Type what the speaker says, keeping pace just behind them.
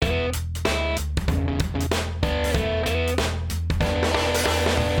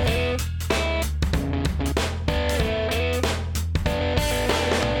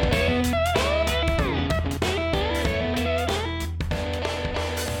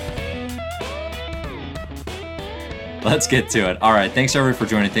Let's get to it. All right. Thanks, everybody, for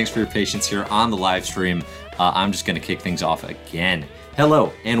joining. Thanks for your patience here on the live stream. I'm just going to kick things off again.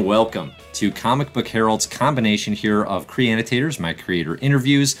 Hello and welcome to Comic Book Herald's combination here of Creannotators, my creator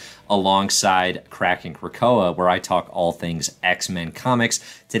interviews, alongside Cracking Krakoa, where I talk all things X-Men comics.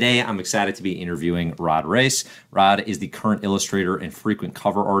 Today, I'm excited to be interviewing Rod Reis. Rod is the current illustrator and frequent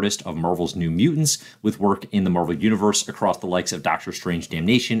cover artist of Marvel's New Mutants, with work in the Marvel Universe across the likes of Doctor Strange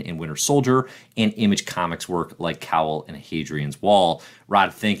Damnation and Winter Soldier, and Image Comics work like Cowl and Hadrian's Wall.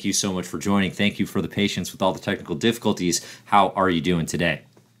 Rod, thank you so much for joining. Thank you for the patience with all the technical difficulties. How are you doing today?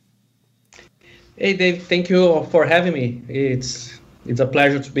 Hey, Dave, thank you for having me. It's a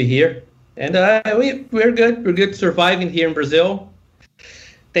pleasure to be here. And we're good. We're good surviving here in Brazil.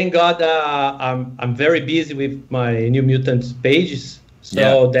 Thank God I'm very busy with my New Mutants pages.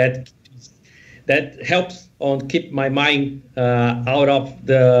 So that helps on keep my mind out of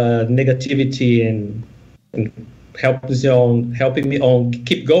the negativity and helping me on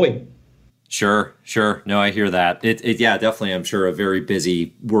keep going. Sure. No, I hear that. Yeah, definitely. I'm sure a very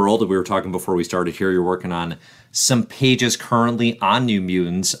busy world. We were talking before we started here. You're working on some pages currently on New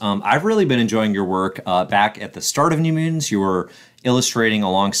Mutants. I've really been enjoying your work. Back at the start of New Mutants, you were illustrating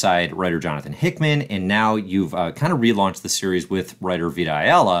alongside writer Jonathan Hickman, and now you've kind of relaunched the series with writer Vita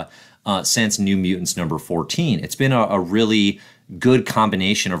Ayala since New Mutants number 14. It's been a really good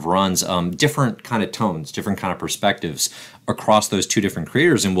combination of runs, different kind of tones, different kind of perspectives across those two different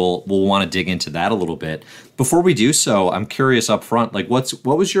creators, and we'll want to dig into that a little bit. Before we do so, I'm curious up front, like what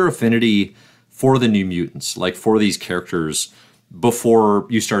was your affinity for the New Mutants, like for these characters before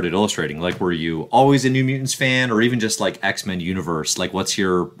you started illustrating? Like, were you always a New Mutants fan, or even just like X-Men universe? Like, what's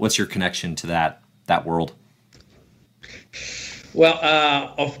your connection to that world? Well,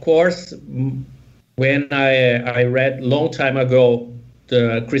 of course, when I read long time ago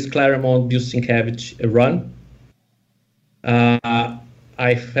the Chris Claremont, Bill Sienkiewicz run,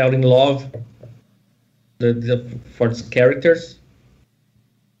 I fell in love for these characters,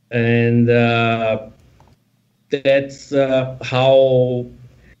 and that's how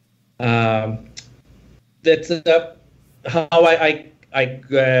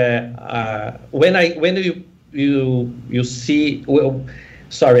when you see, well,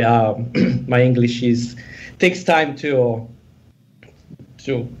 sorry, my English takes time to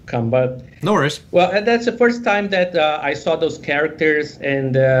come, but no worries. Well, and that's the first time that I saw those characters,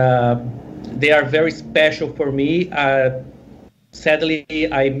 and they are very special for me. Sadly,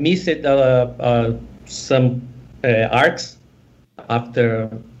 I missed some arcs after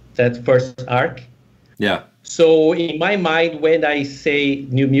that first arc. Yeah. So in my mind, when I say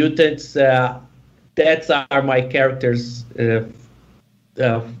New Mutants, that's are my characters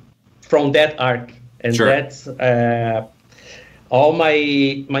from that arc, and sure. That's all my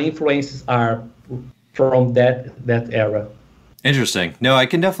influences are from that era. Interesting. No, I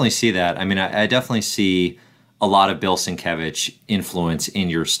can definitely see that. I mean, I definitely see a lot of Bill Sienkiewicz influence in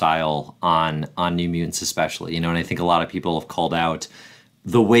your style on New Mutants, especially. And I think a lot of people have called out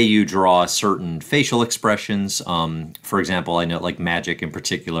the way you draw certain facial expressions. For example, I know like Magic in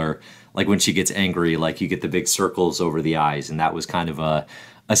particular, like when she gets angry, like you get the big circles over the eyes, and that was kind of a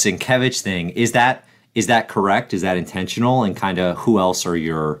Sienkiewicz thing. Is that correct? Is that intentional? And kind of who else are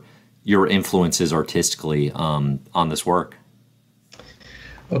your influences artistically on this work?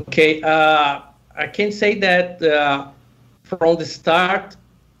 Okay, I can say that from the start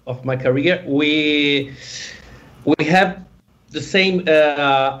of my career, we have the same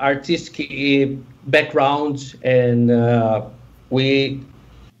artistic background, and we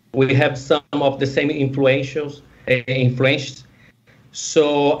have some of the same influences.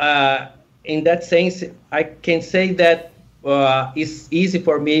 So in that sense, I can say that it's easy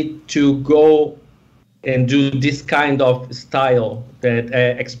for me to go and do this kind of style, that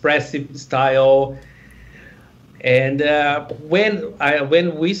expressive style. And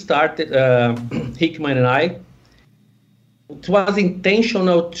when we started, Hickman and I, it was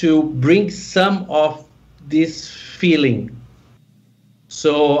intentional to bring some of this feeling,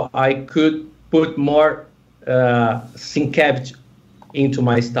 so I could put more Sienkiewicz into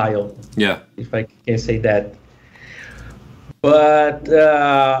my style. Yeah, if I can say that. But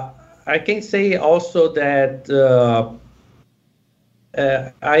I can say also that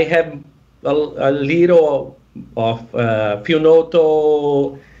I have a little of Phil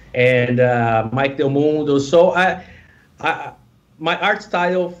Noto and Mike Del Mundo. So my art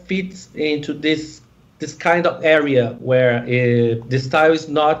style fits into this kind of area where the style is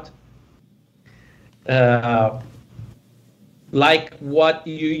not like what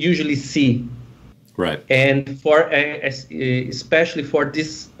you usually see. Right. And for especially for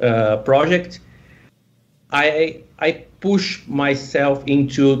this project, I push myself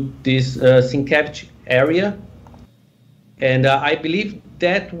into this Sienkiewicz area, and I believe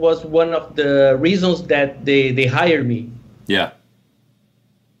that was one of the reasons that they hired me. Yeah.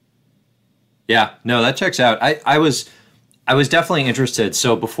 Yeah, no, that checks out. I was definitely interested.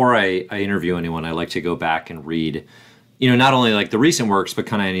 So before I interview anyone, I like to go back and read, not only like the recent works, but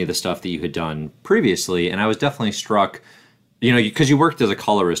kind of any of the stuff that you had done previously. And I was definitely struck, because you worked as a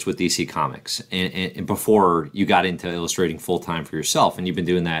colorist with DC Comics and before you got into illustrating full time for yourself, and you've been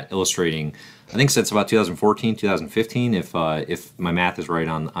doing that illustrating, I think since about 2014, 2015, if my math is right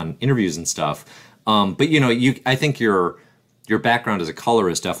on interviews and stuff. But I think your background as a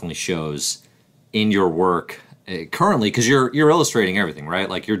colorist definitely shows in your work currently, because you're illustrating everything, right?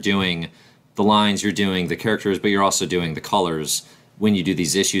 Like you're doing the lines, you're doing the characters, but you're also doing the colors when you do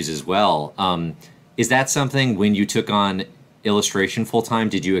these issues as well. Is that something, when you took on illustration full time,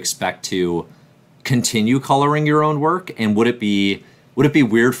 did you expect to continue coloring your own work? And would it be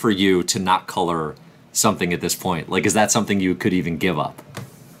weird for you to not color something at this point? Like, is that something you could even give up?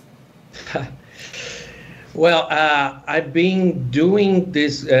 Well, I've been doing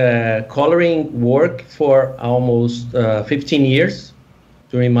this coloring work for almost 15 years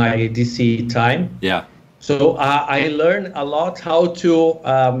during my DC time. Yeah. So I learned a lot how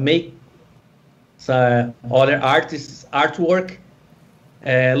to make other artists' artwork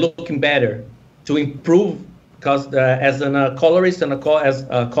looking better, to improve, because as a colorist and as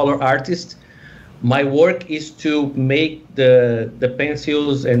a color artist, my work is to make the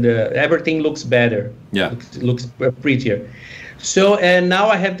pencils and everything looks better. Yeah, looks prettier. So and now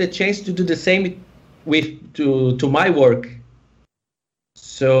I have the chance to do the same to my work.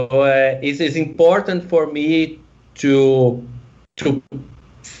 So it is important for me to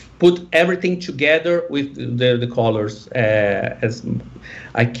put everything together with the colors as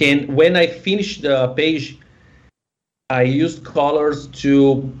I can. When I finish the page, I use colors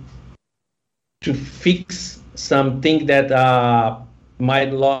to fix something that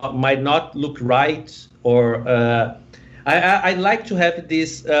might not look right, or I like to have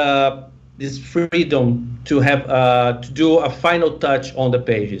this freedom to have to do a final touch on the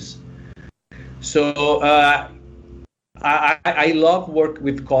pages. So I love work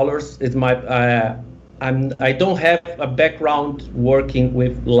with colors. It's my I don't have a background working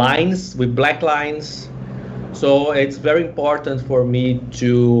with lines, with black lines, so it's very important for me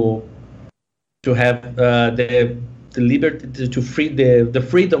to have the liberty to free the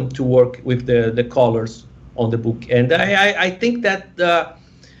freedom to work with the colors on the book. And I think that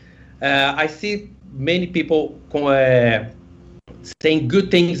I see many people saying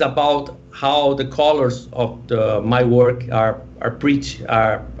good things about how the colors of my work are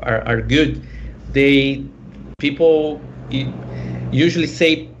good. People usually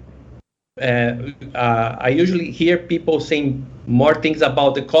say I usually hear people saying more things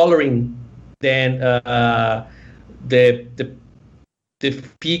about the coloring than the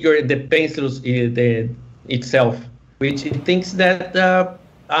figure, the pencils itself, which it thinks that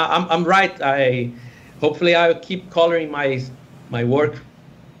I'm right. Hopefully I'll keep coloring my work.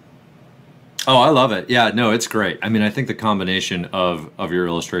 Oh, I love it. Yeah, no, it's great. I mean, I think the combination of your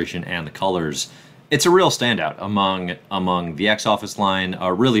illustration and the colors, it's a real standout among the X-Office line,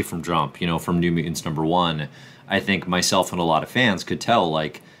 really from Jump, from New Mutants #1. I think myself and a lot of fans could tell,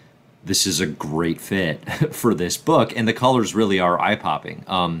 like, this is a great fit for this book, and the colors really are eye-popping.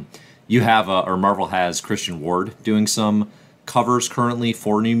 You have, or Marvel has, Christian Ward doing some covers currently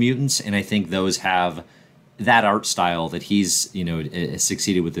for New Mutants, and I think those have that art style that he's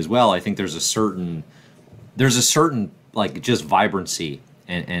succeeded with as well. I think there's a certain like just vibrancy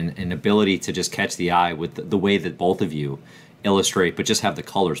and ability to just catch the eye with the way that both of you illustrate, but just have the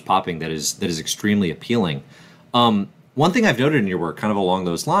colors popping that is extremely appealing. One thing I've noted in your work, kind of along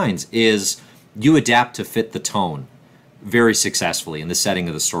those lines, is you adapt to fit the tone very successfully in the setting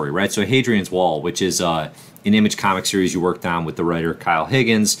of the story, right? So Hadrian's Wall, which is an Image comic series you worked on with the writer Kyle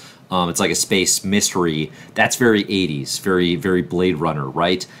Higgins, it's like a space mystery. That's very 80s, very, very Blade Runner,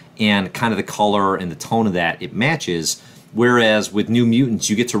 right? And kind of the color and the tone of that, it matches. Whereas with New Mutants,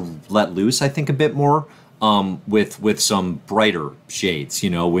 you get to let loose, I think, a bit more with some brighter shades.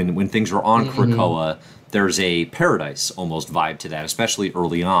 When things are on Krakoa, there's a paradise almost vibe to that, especially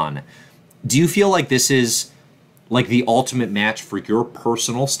early on. Do you feel like this is like the ultimate match for your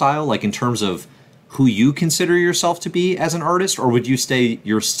personal style, like in terms of who you consider yourself to be as an artist, or would you say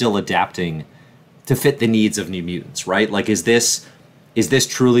you're still adapting to fit the needs of New Mutants, right? Like, is this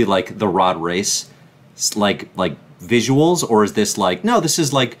truly like the Rod Race, like visuals, or is this like, no, this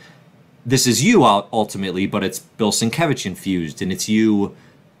is you ultimately, but it's Bill Sienkiewicz infused, and it's you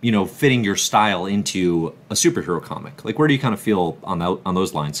fitting your style into a superhero comic? Like, where do you kind of feel on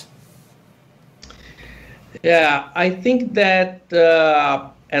those lines? Yeah, I think that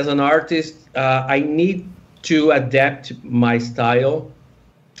as an artist, I need to adapt my style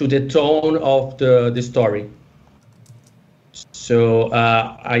to the tone of the story. So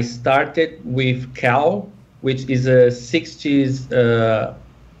I started with Cal, which is a 60s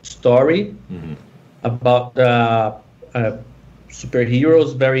story about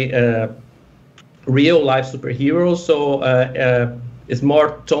superheroes, very real life superheroes. So it's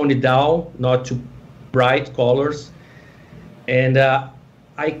more toned down, not too bright colors. And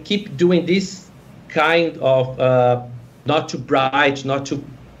I keep doing this kind of not too bright, not too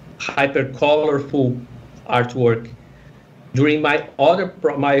hyper colorful artwork during my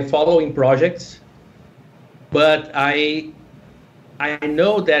following projects. But I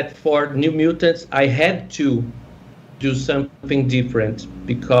know that for New Mutants I had to do something different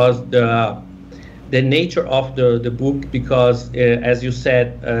because the nature of the book, because as you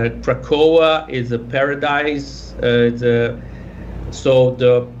said, Krakoa is a paradise. So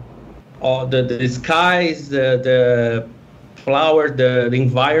the skies, the flowers, the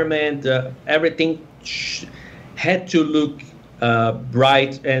environment, everything had to look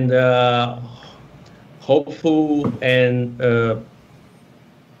bright and hopeful, and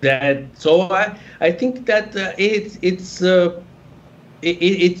that. So I think that it's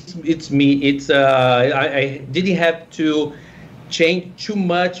me. It's I didn't have to change too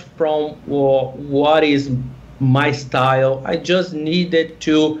much from what is my style. I just needed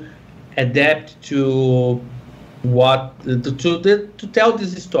to adapt to to tell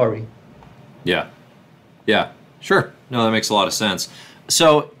this story. Yeah, sure. No, that makes a lot of sense.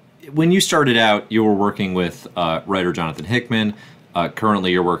 So when you started out, you were working with writer Jonathan Hickman.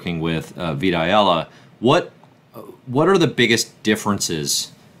 Currently, you're working with Vita Ayala. What are the biggest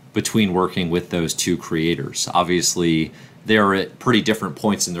differences between working with those two creators? Obviously, they're at pretty different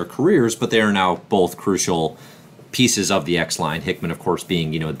points in their careers, but they are now both crucial pieces of the X line. Hickman, of course,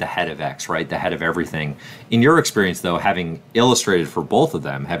 being the head of X, right, the head of everything. In your experience, though, having illustrated for both of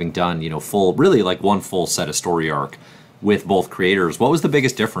them, having done really like one full set of story arc with both creators, what was the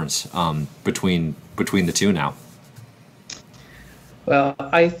biggest difference between the two now? Well,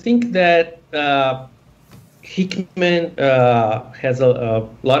 I think that Hickman has a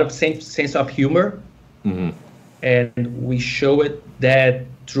lot of sense of humor, and we show it that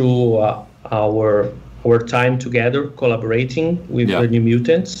through our time together, collaborating with the New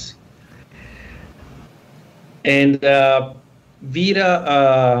Mutants. And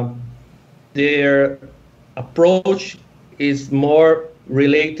Vita, their approach is more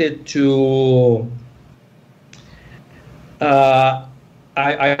related to, I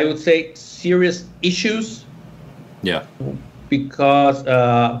would say, serious issues. Yeah. Because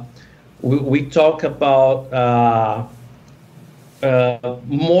we talk about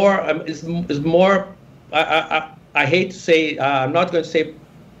more. Is more. I hate to say. I'm not going to say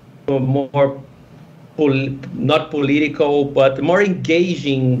more. Not political, but more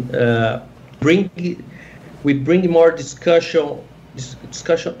engaging. We bring more discussion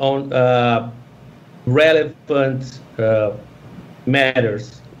on relevant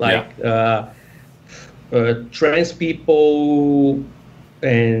matters like trans people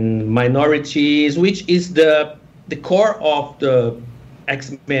and minorities, which is the core of the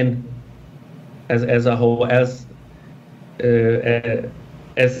X-Men as a whole, as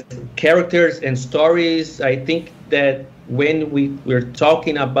characters and stories. I think that when we're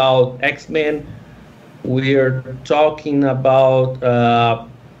talking about X-Men, we're talking about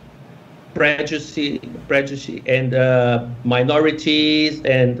prejudice and minorities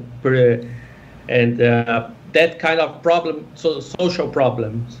and that kind of problem, so social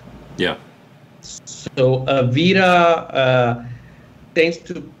problems. Yeah. So Vita tends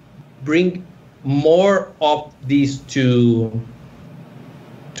to bring more of these to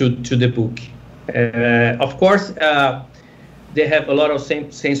the book. Of course, they have a lot of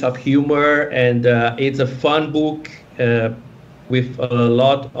sense of humor, and it's a fun book with a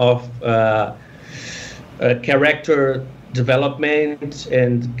lot of character development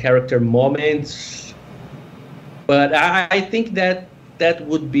and character moments. But I think that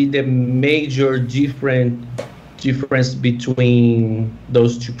would be the major difference between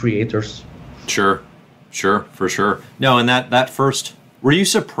those two creators. Sure, for sure. No, and that first, were you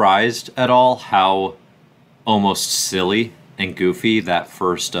surprised at all how almost silly and goofy that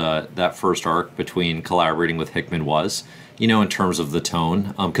first arc between collaborating with Hickman was? In terms of the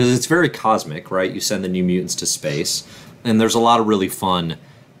tone, because it's very cosmic, right? You send the New Mutants to space, and there's a lot of really fun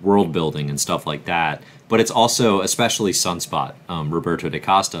world building and stuff like that. but it's also, especially Sunspot, Roberto da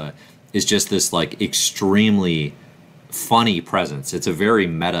Costa, is just this like extremely funny presence. It's a very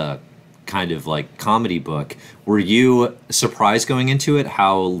meta kind of like comedy book. Were you surprised going into it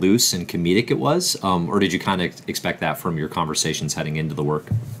how loose and comedic it was, or did you kind of expect that from your conversations heading into the work?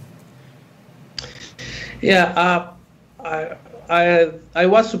 Yeah, I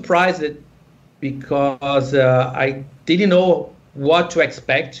was surprised because I didn't know what to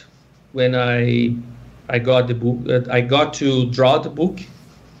expect when I got the book. I got to draw the book,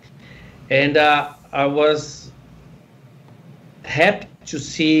 and I was happy to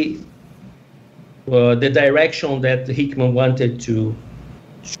see the direction that Hickman wanted to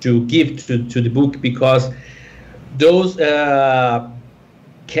give to the book, because those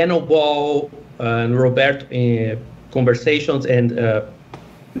Cannonball and Roberto conversations and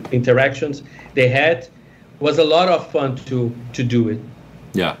interactions they had was a lot of fun to do it.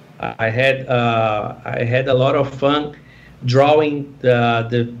 Yeah, I had a lot of fun drawing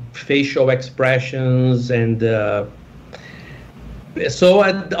the facial expressions, and so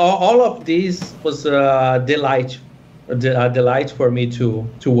all of this was a delight for me to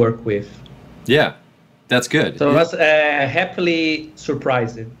work with. Yeah, that's good. So I was happily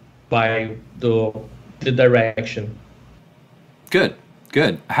surprised by the direction. Good.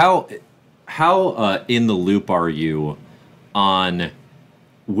 How in the loop are you on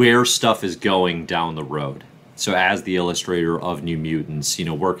where stuff is going down the road? So as the illustrator of New Mutants,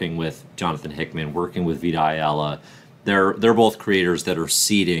 working with Jonathan Hickman, working with Vita Ayala, they're both creators that are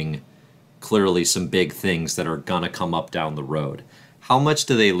seeding clearly some big things that are gonna come up down the road. How much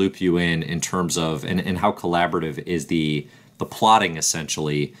do they loop you in terms of, and how collaborative is the plotting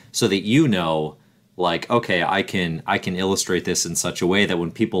essentially, so that like, okay, I can illustrate this in such a way that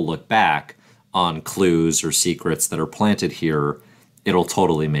when people look back on clues or secrets that are planted here, it'll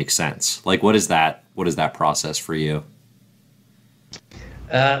totally make sense. Like, what is that process for you?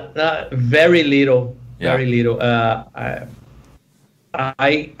 Very little. Yeah. Very little.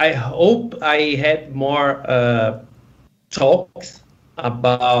 I hope I had more talks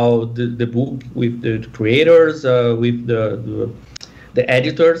about the book with the creators, with the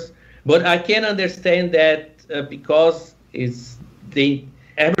editors, but I can understand that because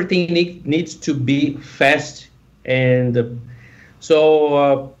everything needs to be fast, and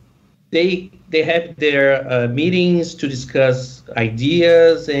so they have their meetings to discuss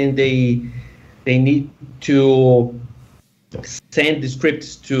ideas, and they need to send the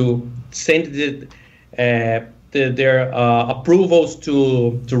scripts their approvals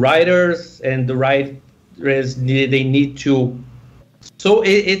to writers, and the writers they need to. So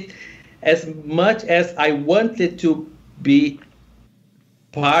it as much as I wanted to be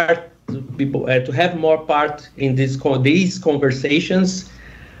part, to have more part in these conversations,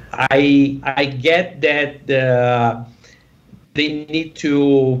 I get that they need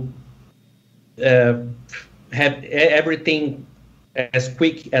to have everything as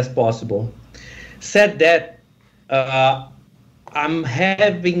quick as possible. Said that, I'm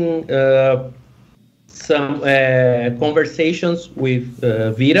having some conversations with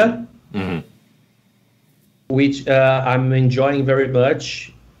Vita, mm-hmm. which I'm enjoying very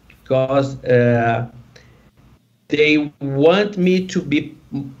much, because they want me to be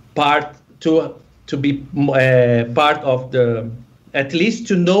part of the, at least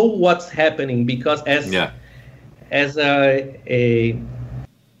to know what's happening, because as a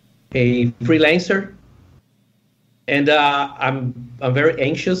freelancer, and I'm very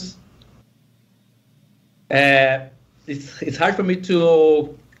anxious. It's hard for me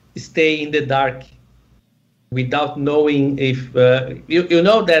to stay in the dark without knowing if you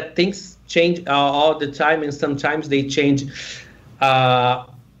know that things change all the time, and sometimes they change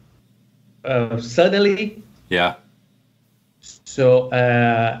suddenly. Yeah. So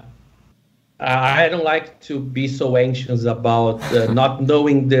I don't like to be so anxious about not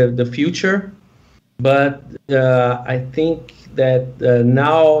knowing the future, but I think that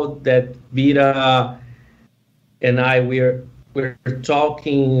now that Vita and I we're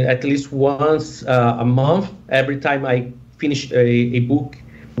talking at least once a month. Every time I finish a book,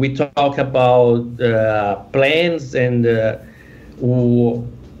 we talk about plans, and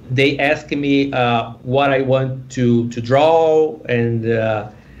they ask me what I want to draw, and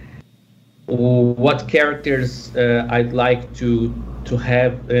what characters I'd like to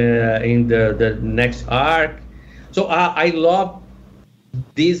have in the next arc. So I love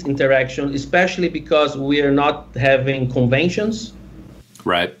this interaction, especially because we are not having conventions.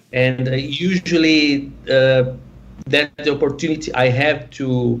 Right. And usually that's the opportunity I have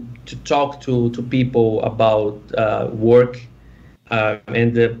to talk to people about work,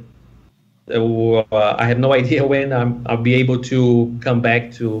 and I have no idea when I'll be able to come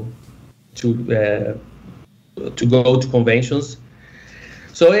back to go to conventions.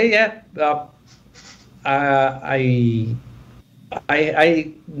 So yeah, I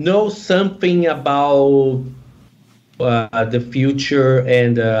I know something about the future,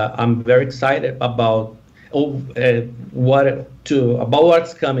 and I'm very excited about about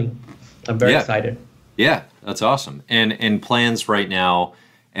what's coming. I'm very Yeah. excited. Yeah, that's awesome. And plans right now,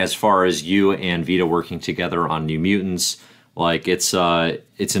 as far as you and Vita working together on New Mutants, like it's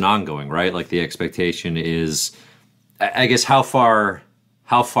an ongoing, right? Like the expectation is, I guess, how far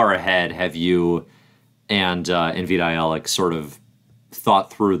ahead have you and Vita Ayala sort of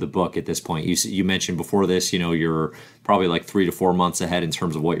thought through the book at this point? You mentioned before this, you know, you're probably like 3 to 4 months ahead in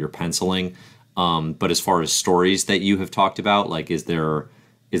terms of what you're penciling. But as far as stories that you have talked about, like, is there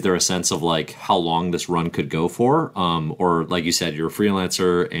a sense of like how long this run could go for, or like you said, you're a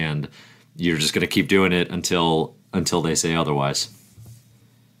freelancer and you're just going to keep doing it until they say otherwise?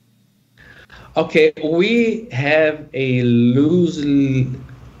 Okay, we have a loosely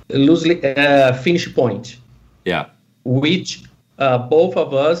finish point, Yeah, which both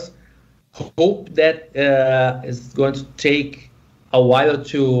of us hope that is going to take a while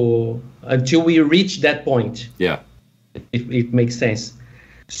to until we reach that point, yeah, if it makes sense.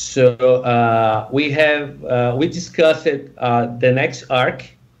 So we discussed it, the next arc.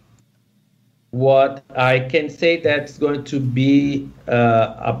 What I can say that's going to be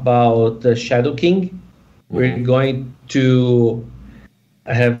about the Shadow King. We're going to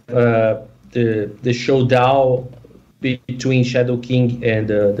have the showdown between Shadow King and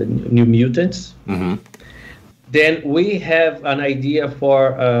the New Mutants. Then we have an idea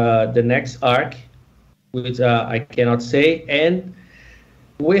for the next arc, which I cannot say, and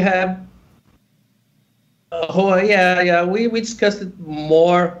we have. Oh yeah, we discussed it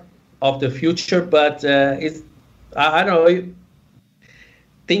more of the future, but it's I don't know.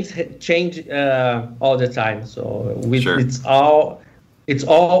 Things change all the time, so sure. it's all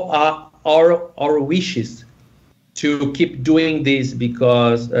our wishes to keep doing this,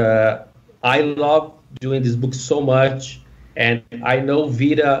 because I love doing this book so much, and I know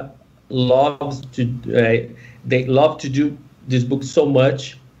Vita loves to they love to do this book so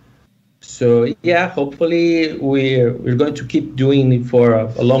much. So yeah, hopefully we're going to keep doing it for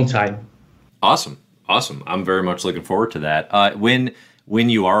a long time. Awesome, awesome. I'm very much looking forward to that. When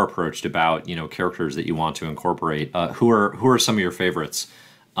you are approached about, you know, characters that you want to incorporate, who are some of your favorites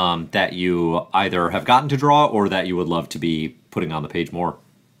that you either have gotten to draw or that you would love to be putting on the page more?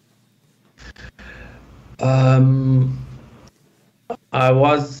 I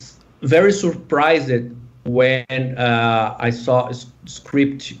was very surprised when I saw a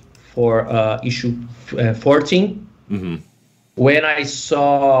script for issue 14. When I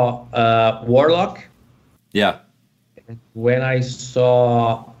saw Warlock, Yeah, when I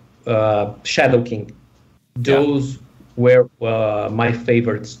saw Shadow King, those were my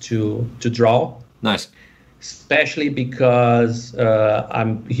favorites to draw. nice. Especially because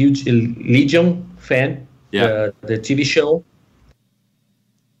I'm a huge Legion fan, Yeah, the TV show.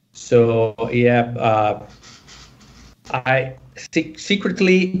 So yeah, I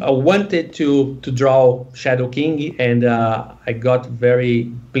secretly wanted to draw Shadow King, and I got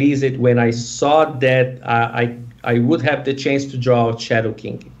very pleased when I saw that I would have the chance to draw Shadow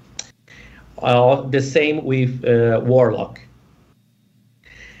King. The same with Warlock.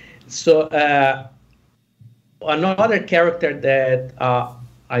 So another character that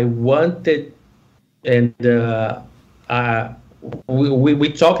I wanted, and we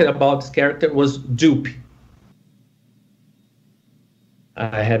talked about this character, was Dupe.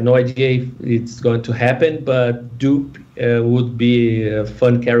 I have no idea if it's going to happen, but Dupe would be a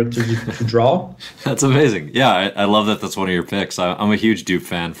fun character to draw. that's amazing. Yeah, I love that. That's one of your picks. I'm a huge Dupe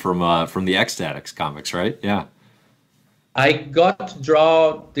fan from the Ecstatics comics, right? Yeah. I got to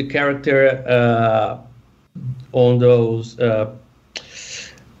draw the character on those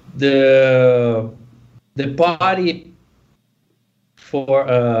the party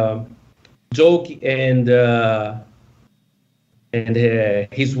for Joke and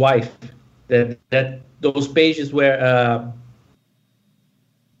his wife. That those pages where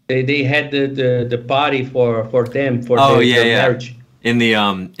they had the party for them for their marriage. In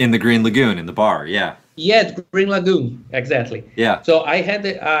the Green Lagoon in the bar. Yeah. Yeah, Green Lagoon, exactly. Yeah. So I had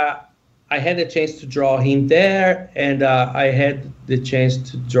the chance to draw him there, and I had the chance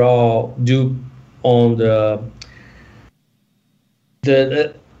to draw Duke on the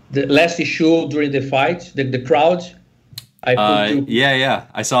last issue during the fight, the crowd. I put Duke. Yeah.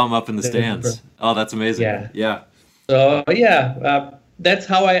 I saw him up in the stands. Oh, that's amazing. Yeah. Yeah. So yeah, that's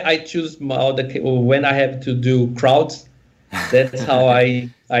how I choose all when I have to do crowds. That's how I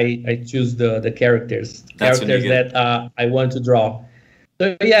choose the characters that I want to draw.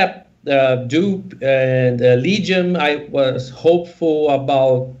 So yeah, Dupe and Legion. I was hopeful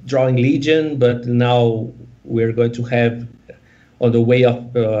about drawing Legion, but now we're going to have on the Way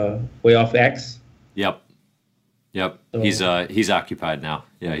of X. Yep. So, he's occupied now.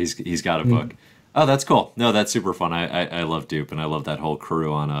 Yeah, he's got a book. Oh, that's cool. No, that's super fun. I love Dupe, and I love that whole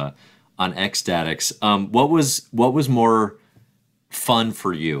crew on X-Statix. What was more fun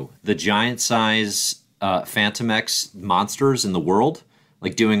for you? The giant size Phantom X monsters in the world,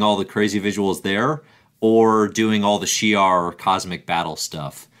 like doing all the crazy visuals there, or doing all the Shi'ar cosmic battle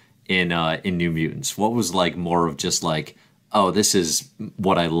stuff in New Mutants? What was like more of just like, oh, this is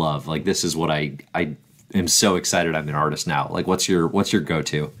what I love. Like this is what I am so excited I'm an artist now. Like what's your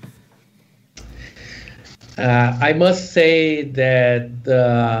go-to? I must say that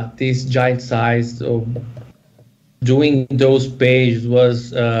this giant size doing those pages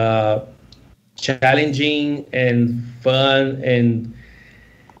was challenging and fun, and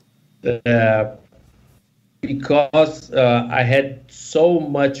because I had so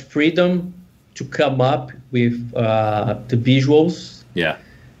much freedom to come up with the visuals. Yeah.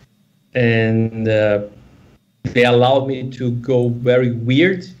 And they allowed me to go very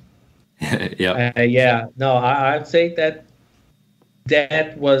weird. Yeah. No, I'd say that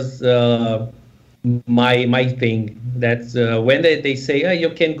was my thing. That's when they say, oh,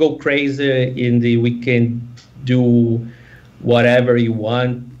 you can go crazy we can do whatever you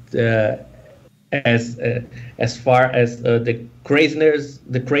want, as far as the craziness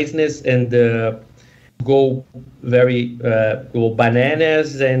and go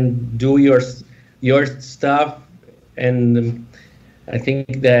bananas and do your stuff. And I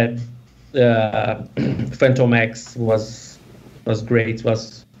think that Phantom X was great. It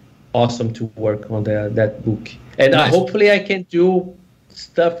was awesome to work on that book, and nice. Hopefully I can do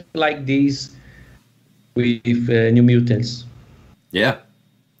stuff like this with New Mutants. Yeah.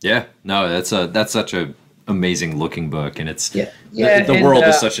 No, that's such a amazing looking book, and it's the world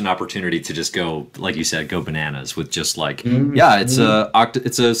is such an opportunity to just go, like you said, go bananas with just like it's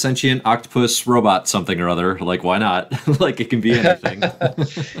a sentient octopus robot something or other. Like why not? Like it can be anything.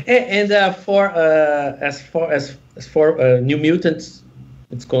 and as far as New Mutants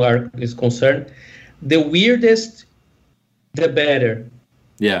is concerned, the weirdest the better.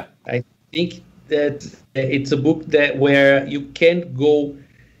 Yeah, I think that it's a book where you can go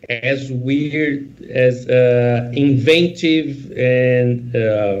as weird, as inventive, and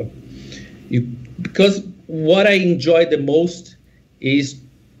because what I enjoy the most is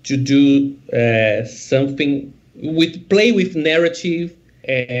to do something play with narrative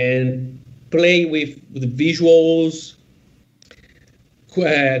and play with the visuals,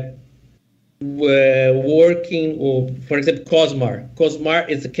 working, or for example, Cosmar. Cosmar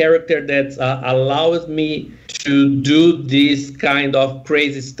is a character that allows me to do this kind of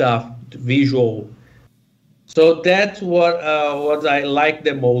crazy stuff, visual. So that's what I like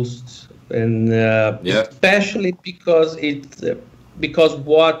the most, and especially because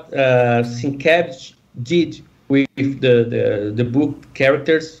what Sienkiewicz did with the book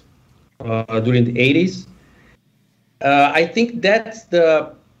characters during the 80s. I think that's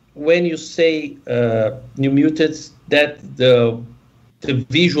when you say New Mutants, that the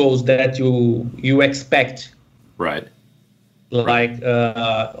visuals that you expect. Right. Like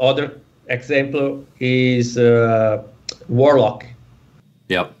other example is Warlock.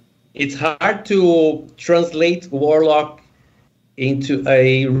 Yep. It's hard to translate Warlock into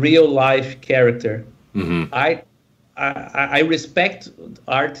a real life character. Mm-hmm. I respect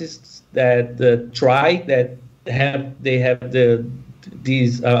artists that try, that have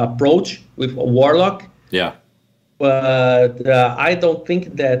this approach with Warlock. Yeah. But I don't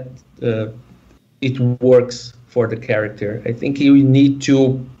think that it works for the character. I think you need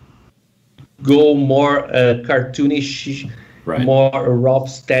to go more cartoonish, right. More Ralph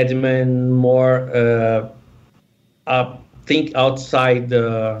Steadman, more think outside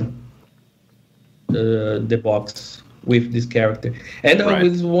the box with this character. And right.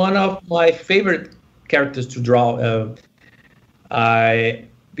 It's one of my favorite characters to draw.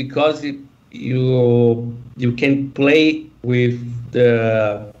 Because you can play with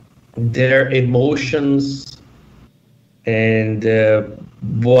their emotions and the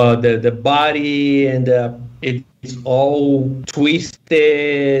body, and it's all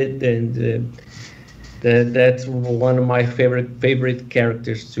twisted, and that's one of my favorite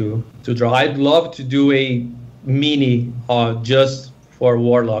characters to draw. I'd love to do a mini just for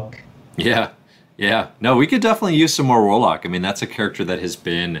Warlock. Yeah, Yeah, no, we could definitely use some more Warlock. I mean, that's a character that has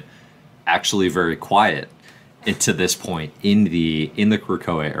been actually very quiet to this point in the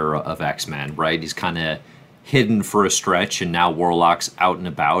Krakoa era of X-Men, right? He's kind of hidden for a stretch, and now Warlock's out and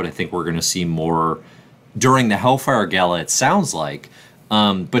about. I think we're going to see more during the Hellfire Gala, it sounds like.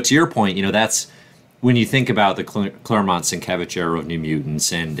 But to your point, you know, that's when you think about the Claremont Sienkiewicz era of New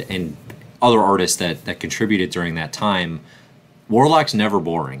Mutants and other artists that contributed during that time, Warlock's never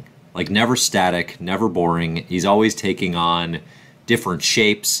boring. Like, never static, never boring. He's always taking on different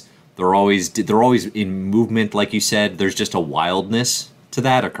shapes. They're always in movement, like you said. There's just a wildness to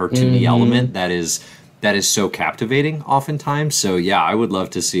that, a cartoony element that is so captivating oftentimes. So yeah, I would love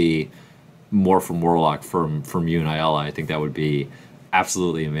to see more from Warlock from you and Ayala. I think that would be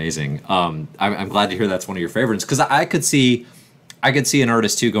absolutely amazing. I'm glad to hear that's one of your favorites, because I could see an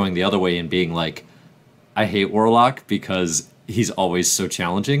artist too going the other way and being like, I hate Warlock because he's always so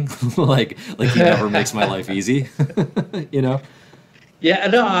challenging. like he never makes my life easy. You know? Yeah,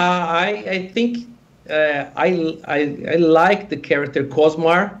 no, I think I like the character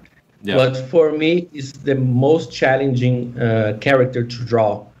Cosmar, Yeah. but for me, it's the most challenging character to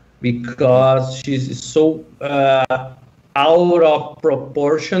draw because she's so out of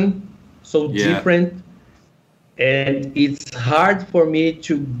proportion, so different, and it's hard for me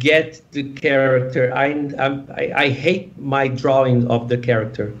to get the character. I hate my drawing of the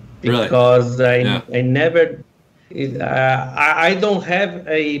character because I never. I don't have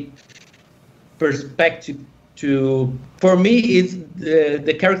a perspective to. For me, it's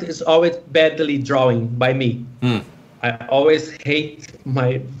the character is always badly drawing by me. I always hate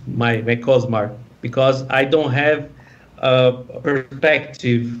my Cosmar because I don't have a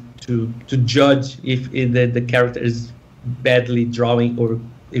perspective to judge if the character is badly drawing or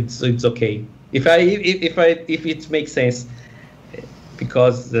it's okay. If it makes sense,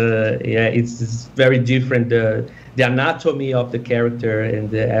 because it's very different. The anatomy of the character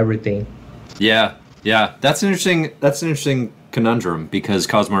and everything. Yeah, that's an interesting conundrum, because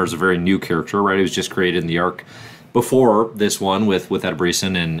Cosmar is a very new character, right? He was just created in the arc before this one with Ed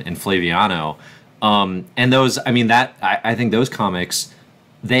Brisson and Flaviano, and those. I mean, I think those comics,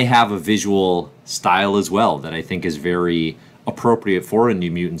 they have a visual style as well that I think is very appropriate for a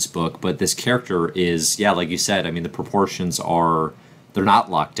New Mutants book. But this character is, like you said. I mean, the proportions they're not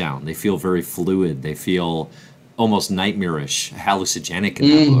locked down. They feel very fluid. They feel almost nightmarish, hallucinogenic in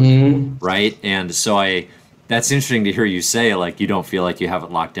that book, right? And so that's interesting to hear you say, like, you don't feel like you have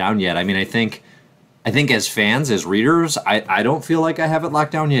it locked down yet. I mean, I think as fans, as readers, I don't feel like I have it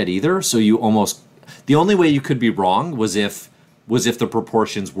locked down yet either. So the only way you could be wrong was if the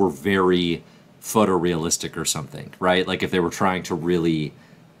proportions were very photorealistic or something, right? Like if they were trying to really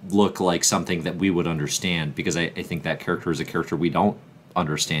look like something that we would understand, because I think that character is a character we don't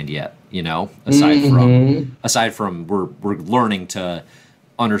understand yet, you know, aside from we're learning to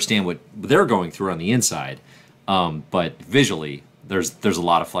understand what they're going through on the inside, but visually there's a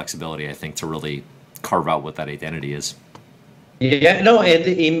lot of flexibility, I think, to really carve out what that identity is. And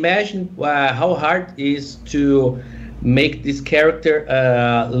imagine how hard it is to make this character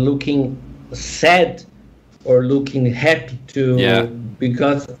looking sad or looking happy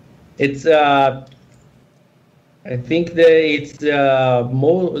because it's I think that it's the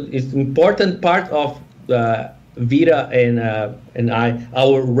it's important part of Vita and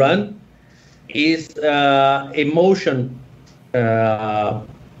our run is emotion.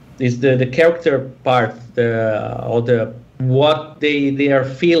 Is the character part, what they are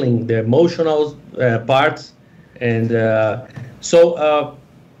feeling, the emotional parts, and so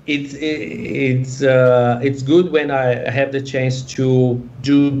it's good when I have the chance to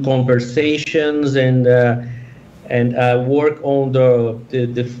do conversations and work on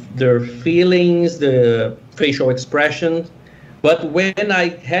their feelings, the facial expression. But when I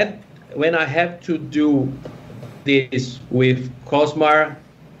have to do this with Cosmar,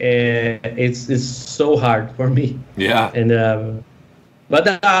 it's so hard for me. Yeah. And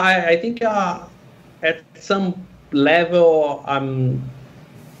but I think at some level I'm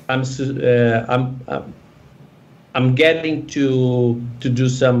getting to do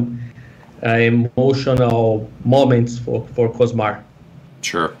some emotional moments for Cosmar.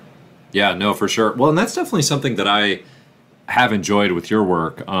 Sure. Yeah, no, for sure. Well, and that's definitely something that I have enjoyed with your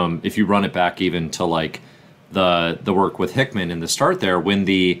work. If you run it back even to like the work with Hickman in the start there, when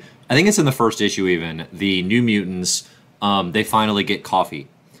I think it's in the first issue even, the New Mutants, they finally get coffee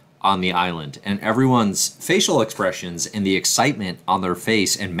on the island, and everyone's facial expressions and the excitement on their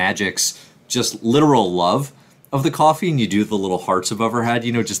face, and Magic's just literal love of the coffee, and you do the little hearts above her head,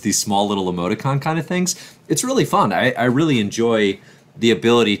 you know, just these small little emoticon kind of things. It's really fun. I really enjoy the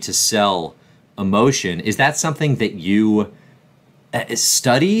ability to sell emotion. Is that something that you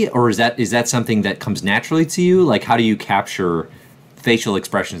study, or is that something that comes naturally to you? Like, how do you capture facial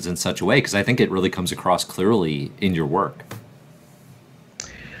expressions in such a way? Because I think it really comes across clearly in your work.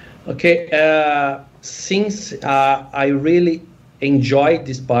 Okay, since I really enjoy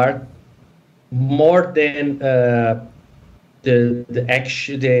this part more than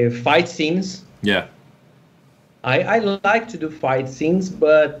the fight scenes. Yeah. I like to do fight scenes,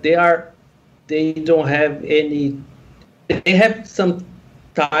 but they don't have any. They have some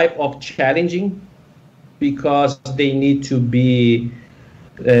type of challenging because they need to be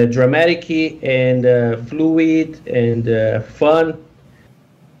dramatic and fluid and fun.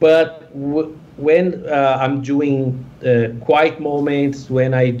 But when I'm doing quiet moments,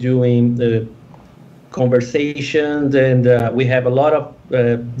 when I doing the conversations, and we have a lot of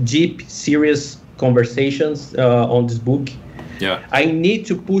deep, serious conversations on this book. Yeah. I need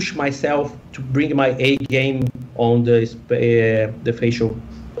to push myself to bring my A game on the facial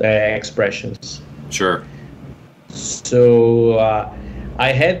expressions. Sure. So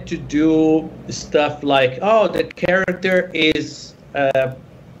I had to do stuff like, oh, the character is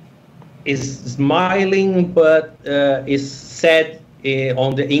smiling but is sad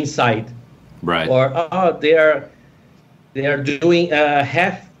on the inside. Right. Or oh, they are doing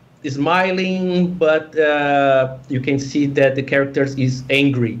half smiling, but you can see that the character is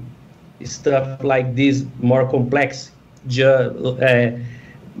angry. Stuff like this, more complex.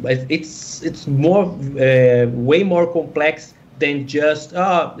 But it's more way more complex than just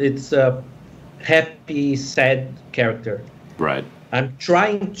it's a happy, sad character. Right. I'm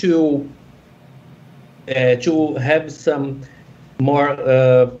trying to have some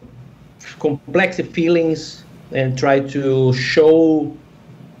more complex feelings and try to show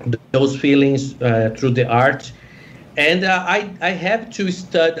those feelings through the art. And I have to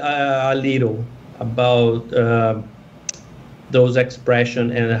study a little about those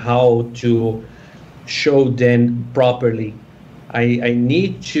expressions and how to show them properly. I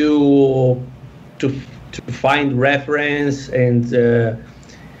need to find reference and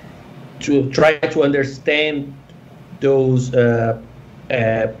to try to understand those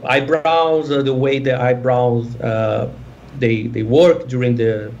eyebrows, the way the eyebrows they work during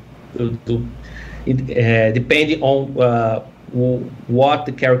depending on what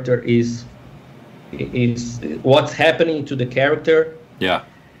the character is what's happening to the character. Yeah.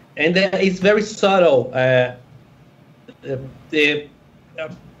 And it's very subtle.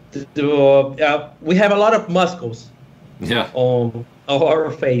 We have a lot of muscles. Yeah. On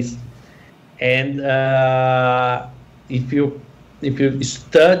our face, and if you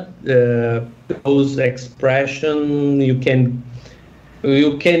study those expressions, you can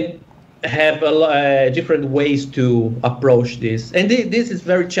have different ways to approach this, and this is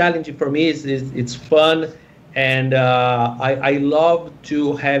very challenging for me. It's fun, and I love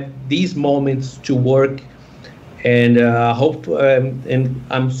to have these moments to work, and hope and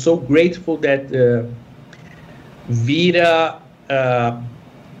I'm so grateful that Vita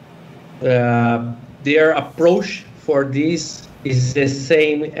their approach for this is the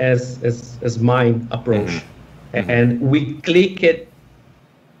same as mine approach. Mm-hmm. And we click it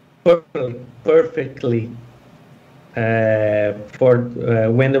perfectly for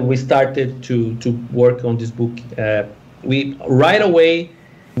when we started to work on this book. We right away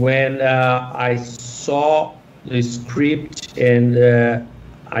when I saw the script and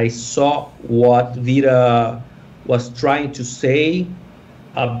I saw what Vita was trying to say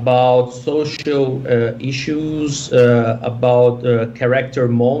about social issues, about character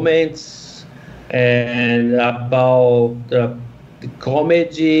moments, and about the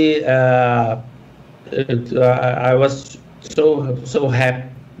comedy. I was so happy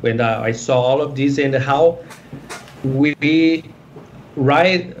when I saw all of this and how we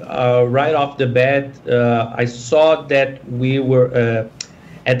right off the bat I saw that we were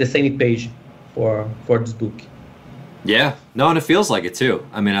at the same page for this book. Yeah, no, and it feels like it too.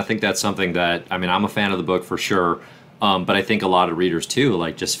 I mean, I think that's something that, I mean, I'm a fan of the book for sure, but I think a lot of readers too,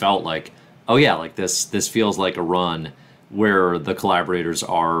 like, just felt like, oh yeah, like this feels like a run where the collaborators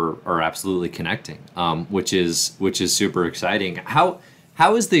are absolutely connecting, which is super exciting. How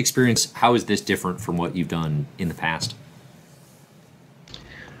is the experience? How is this different from what you've done in the past?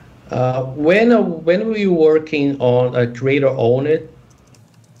 When we were working on a creator own it.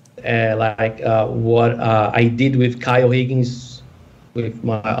 What I did with Kyle Higgins, with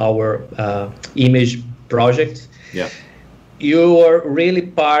our image project. Yeah, you are really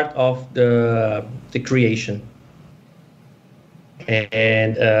part of the creation,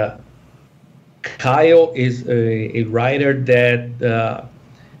 and Kyle is a writer that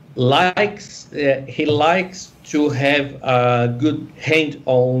he likes to have a good hand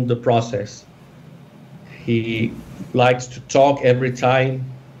on the process. He likes to talk every time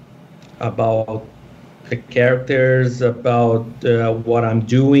about the characters, about what I'm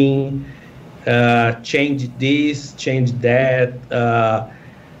doing, change this, change that.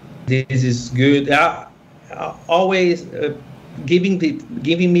 This is good. Always giving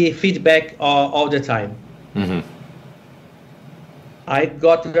me feedback all the time. Mm-hmm. I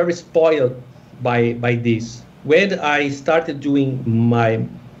got very spoiled by this. When I started doing my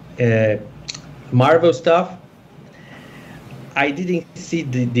Marvel stuff, I didn't see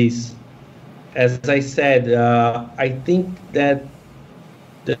this. As I said, I think that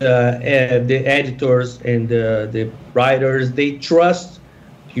the editors and the writers, they trust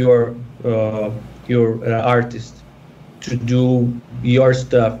your artist to do your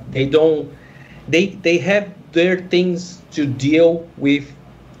stuff. They don't. They have their things to deal with,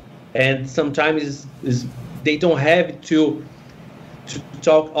 and sometimes they don't have to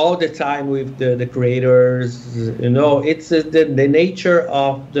talk all the time with the creators. It's the nature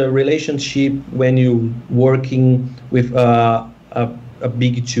of the relationship when you working with a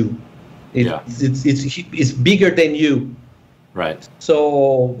big two. It's bigger than you. Right.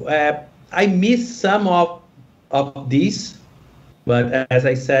 So I miss some of these, but as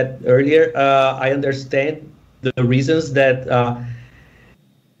I said earlier, I understand the reasons that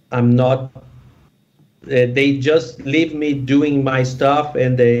I'm not. They just leave me doing my stuff,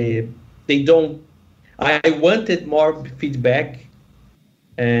 and they don't. I wanted more feedback,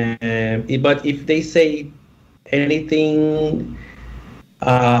 but if they say anything,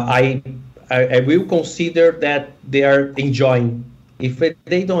 I will consider that they are enjoying. If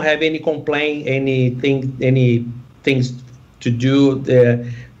they don't have any complaint, any things to do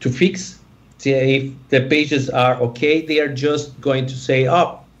to fix, if the pages are okay, they are just going to say,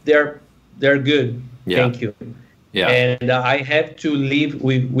 "Oh, they're good. Yeah. Thank you." Yeah. And I have to live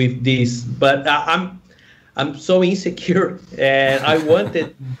with this, but I'm so insecure, and I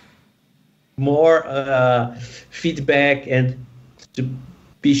wanted more feedback and to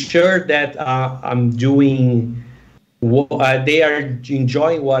be sure that I'm doing. They are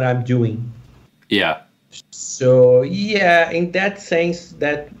enjoying what I'm doing. Yeah. So yeah, in that sense,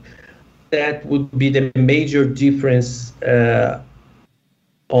 that would be the major difference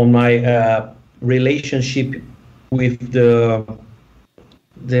on my relationship with the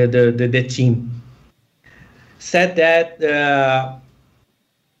team. Said that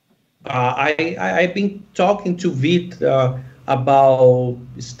I've been talking to Vit about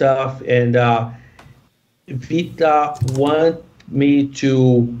stuff, and Vita want me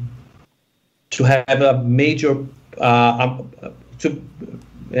to have a major to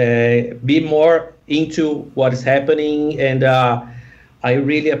be more into what is happening, and I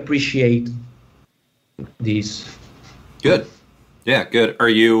really appreciate this. Good. Yeah, good. Are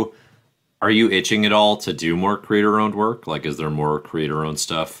you itching at all to do more creator-owned work? Like, is there more creator-owned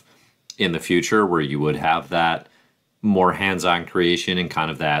stuff in the future where you would have that more hands-on creation and kind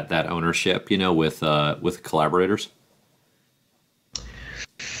of that ownership, with collaborators?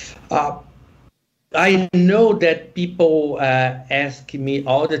 I know that people ask me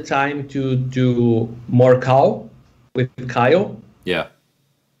all the time to do more with Kyle. Yeah.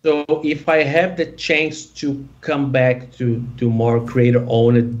 So if I have the chance to come back to do more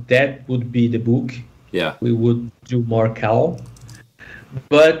creator-owned, that would be the book. Yeah. We would do more Kyle.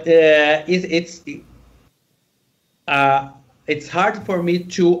 But it's hard for me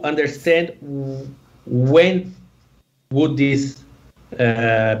to understand when would this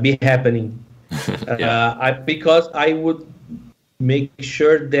be happening. Yeah. Because I would make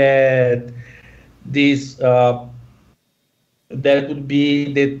sure that this that would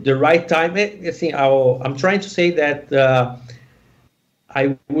be the right time. I'm trying to say that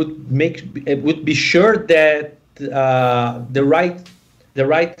I would be sure that the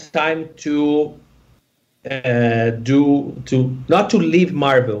right time to not to leave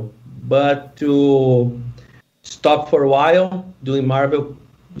Marvel, but to stop for a while doing Marvel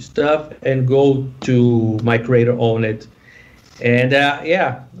stuff and go to my creator-owned. And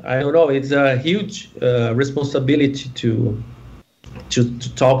I don't know. It's a huge responsibility to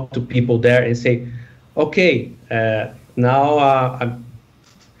talk to people there and say, okay, now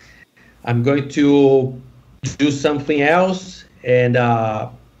I'm going to do something else and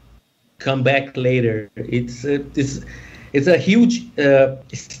come back later. It's a huge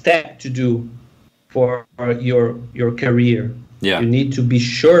step to do for your career. Yeah. You need to be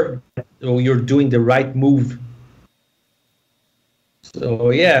sure that you're doing the right move.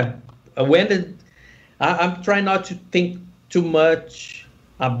 So yeah, I'm trying not to think too much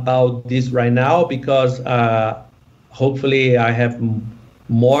about this right now because hopefully I have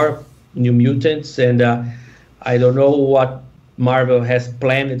more New Mutants, and I don't know what Marvel has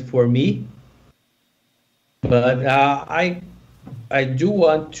planned for me, but I do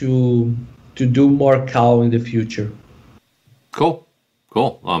want to do more Cowl in the future. Cool.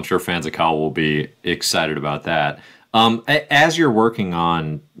 Well, I'm sure fans of Cowl will be excited about that. As you're working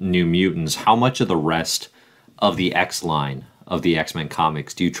on New Mutants, how much of the rest of the X line of the X-Men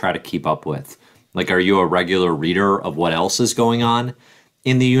comics do you try to keep up with? Like, are you a regular reader of what else is going on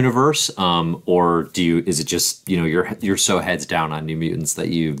in the universe, or is it just you're so heads down on New Mutants that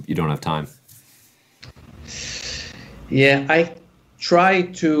you don't have time? Yeah, I try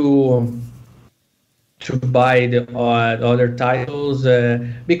to buy the other titles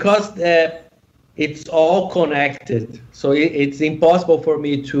because it's all connected. So it's impossible for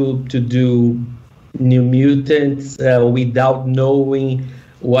me to do New Mutants without knowing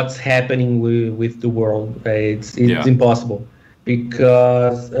what's happening with the world. It's impossible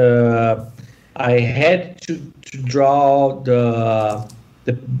because I had to draw the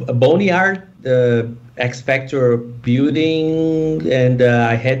Boneyard, the X-Factor building, and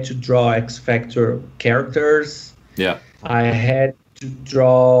I had to draw X-Factor characters. Yeah. I had to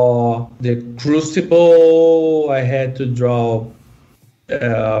draw the Crucible. I had to draw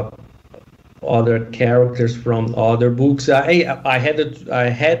other characters from other books. I had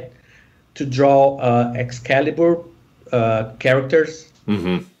to draw Excalibur characters.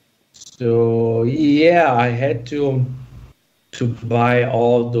 Mm-hmm. So yeah, I had to buy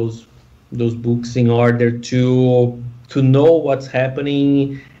all those books in order to know what's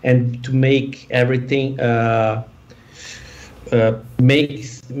happening and to make everything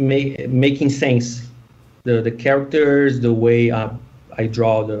making sense. The characters, the way I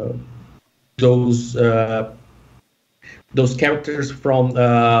draw those characters from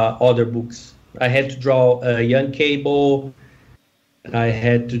other books. I had to draw Young Cable. I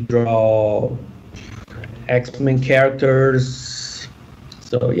had to draw X-Men characters.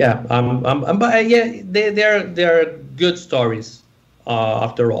 So yeah, but yeah, they're good stories.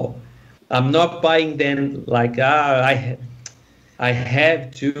 After all, I'm not buying them like I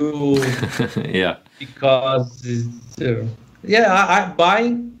have to. Yeah. Because I'm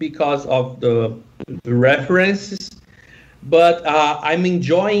buying because of the references, but I'm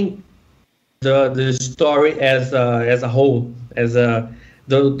enjoying the story as a whole, as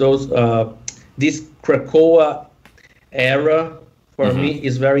this Krakoa era for me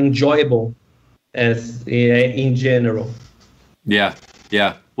is very enjoyable as in general. Yeah.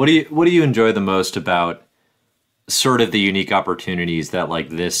 What do you enjoy the most about sort of the unique opportunities that like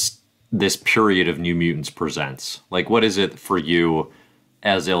this period of New Mutants presents? Like, what is it for you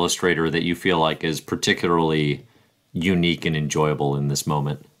as illustrator that you feel like is particularly unique and enjoyable in this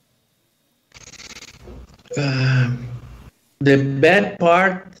moment? The bad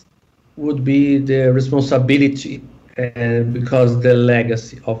part would be the responsibility because the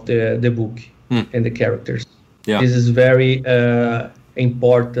legacy of the book and the characters. Yeah. This is very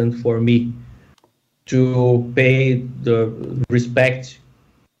important for me to pay the respect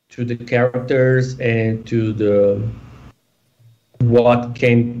to the characters and to the what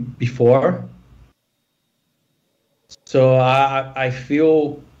came before. So I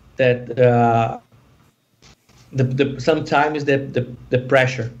feel that sometimes the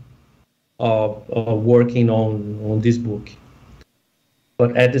pressure of working on this book,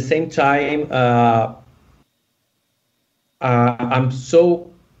 but at the same time I'm so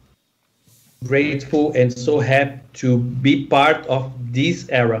grateful and so happy to be part of this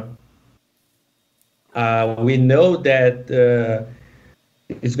era. We know that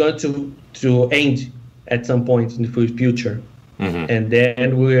it's going to end at some point in the future, and then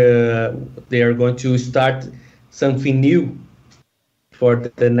they are going to start something new for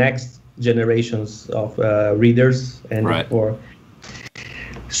the next generations of readers and right.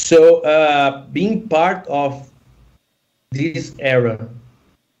 So being part of this era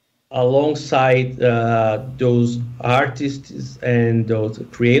alongside those artists and those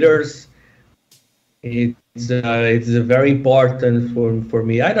creators, it's very important for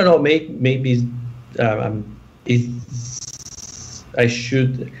me. I don't know, maybe I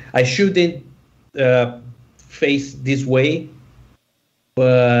shouldn't face this way,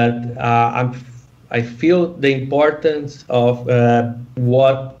 but I feel the importance of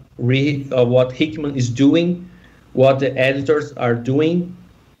what Hickman is doing, what the editors are doing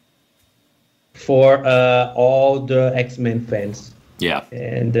for all the X-Men fans. Yeah.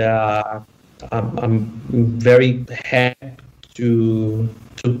 And I'm very happy to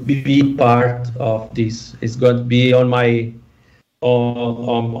be part of this. It's going to be on my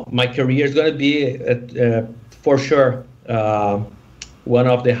on my career is going to be for sure one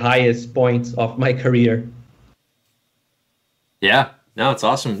of the highest points of my career. Yeah, no, it's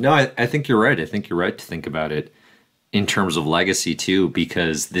awesome. No, I think you're right. I think you're right to think about it in terms of legacy too,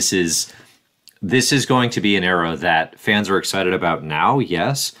 because this is going to be an era that fans are excited about now,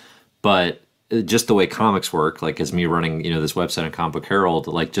 yes, but just the way comics work, like as me running, this website on Comic Book Herald,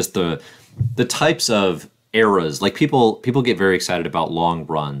 like just the types of eras, like people get very excited about long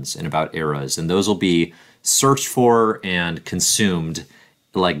runs and about eras, and those will be searched for and consumed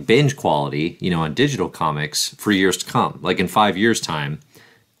like binge quality, on digital comics for years to come. Like in 5 years' time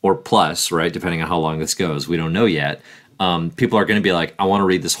or plus, right? Depending on how long this goes, we don't know yet. People are going to be like, I want to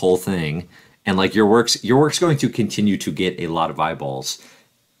read this whole thing, and like your work's going to continue to get a lot of eyeballs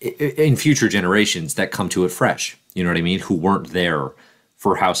in future generations that come to it fresh. You know what I mean? Who weren't there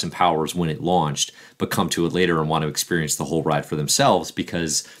for House and Powers when it launched, but come to it later and want to experience the whole ride for themselves,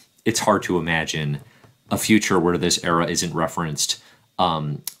 because it's hard to imagine a future where this era isn't referenced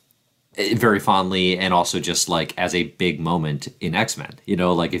very fondly, and also just like as a big moment in X-Men.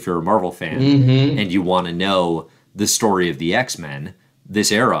 Like if you're a Marvel fan and you want to know the story of the X-Men,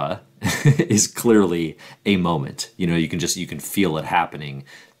 this era is clearly a moment. You can feel it happening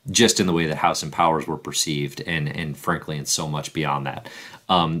just in the way that House and Powers were perceived, and frankly, and so much beyond that.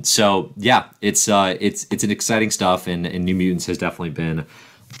 So yeah, it's an exciting stuff, and New Mutants has definitely been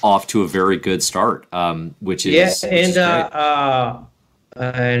off to a very good start, which is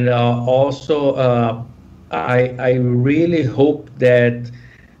and also I really hope that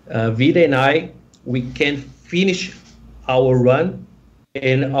Vida and we can finish our run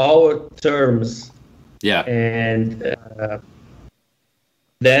in our terms. Yeah, and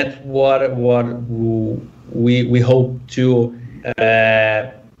that's what we hope to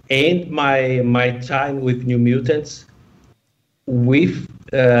end my time with New Mutants with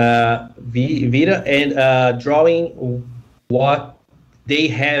Vida, and drawing what they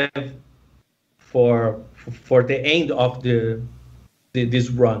have for the end of this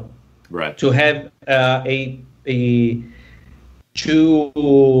run. Right. To have a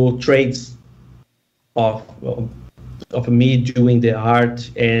two trades of me doing the art,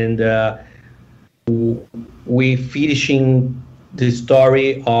 and we finishing the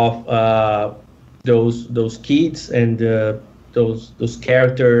story of those kids and those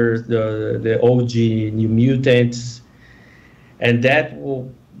characters, the OG New Mutants, and that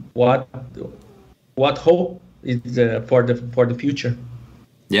what hope is for the future.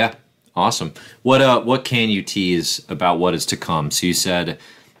 Yeah, awesome. What can you tease about what is to come? So you said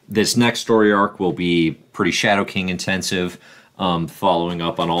this next story arc will be pretty Shadow King intensive, following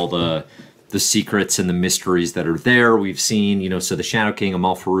up on all the secrets and the mysteries that are there. We've seen, so the Shadow King,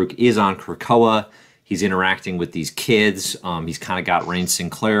 Amal Farouk, is on Krakoa. He's interacting with these kids. He's kind of got Rain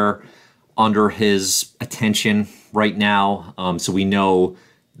Sinclair under his attention right now. So we know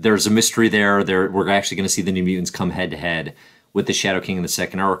there's a mystery there. We're actually going to see the New Mutants come head to head with the Shadow King in the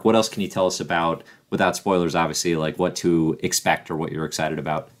second arc. What else can you tell us about, without spoilers, obviously, like what to expect or what you're excited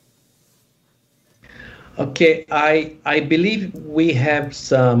about? Okay, I believe we have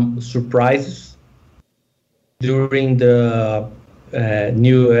some surprises during the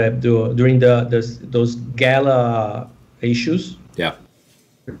during those gala issues. Yeah,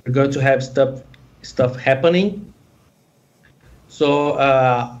 we're going to have stuff happening. So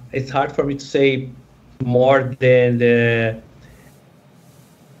it's hard for me to say more than the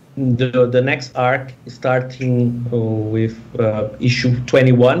next arc, starting with issue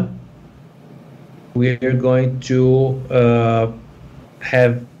 21. We're going to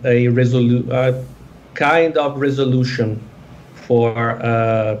have a kind of resolution for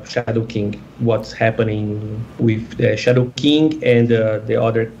Shadow King. What's happening with Shadow King and the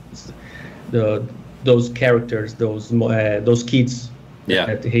other those characters, those kids. Yeah,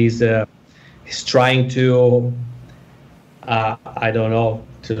 that he's trying to I don't know,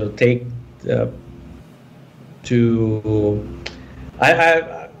 to take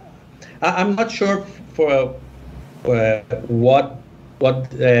I'm not sure for what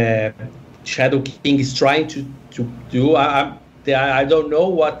Shadow King is trying to do. I don't know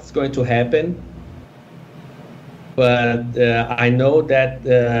what's going to happen, but I know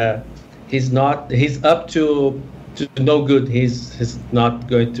that he's up to no good. He's not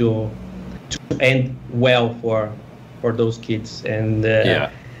going to end well for those kids, and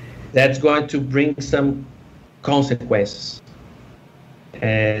that's going to bring some consequences.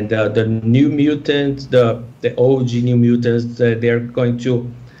 And the New Mutants, the OG New Mutants, they're going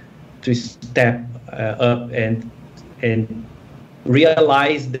to step up and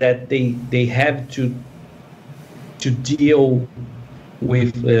realize that they have to to deal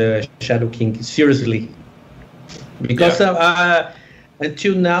with Shadow King seriously, because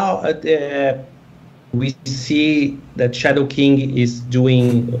until now we see that Shadow King is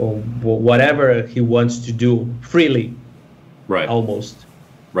doing whatever he wants to do freely, right? Almost,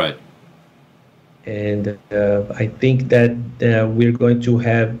 right. And I think that we're going to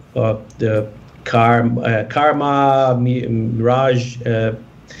have the Karma, Mirage,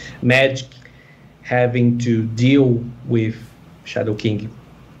 Magic having to deal with Shadow King.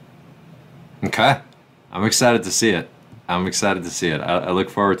 Okay, I'm excited to see it. I look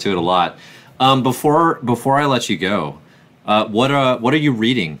forward to it a lot. Before I let you go, what are you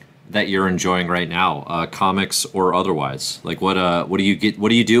reading that you're enjoying right now, comics or otherwise? Like what do you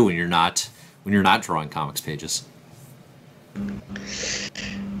do when you're not drawing comics pages?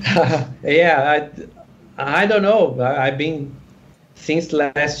 Yeah, I don't know. I've been since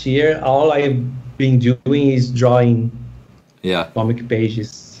last year. All I've been doing is drawing comic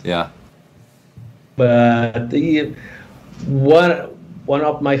pages. Yeah. But one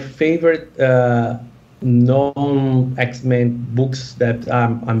of my favorite non X-Men books that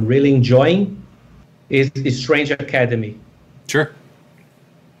I'm really enjoying is Strange Academy. Sure.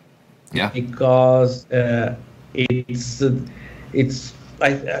 Yeah. Because it's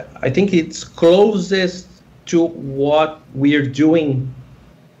I think it's closest to what we're doing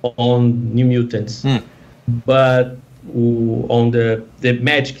on New Mutants, but on the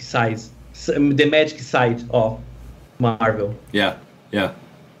magic side of Marvel. Yeah. I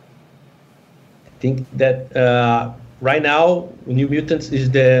think that right now New Mutants is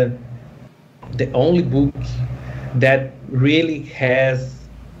the only book that really has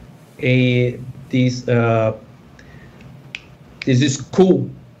this cool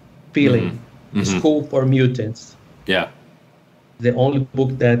feeling. It's cool for mutants. Yeah. The only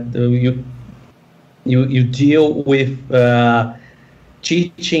book that you deal with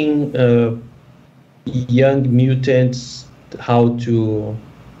teaching young mutants how to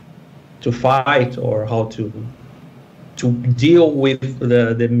fight or how to deal with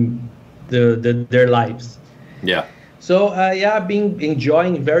their lives. Yeah. So I've been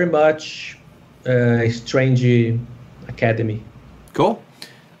enjoying very much Strange Academy. Cool.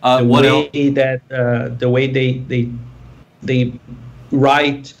 The way they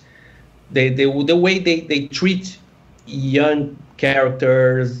write, the way they treat young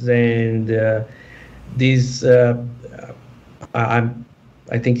characters, and this I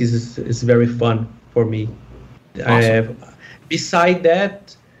think is very fun for me. Awesome. Beside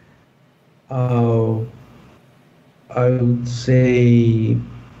that, I would say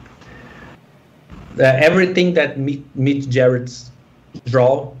everything that Mitch Gerrits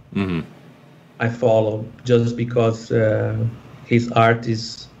draw, I follow just because his art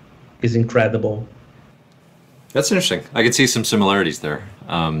is incredible. That's interesting. I could see some similarities there,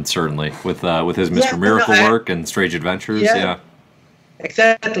 certainly with his Mr. Miracle work and Strange Adventures. Yeah.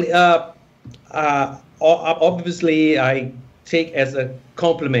 Exactly. Obviously, I take as a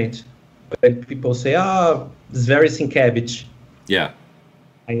compliment when people say, it's very Sienkiewicz. Yeah.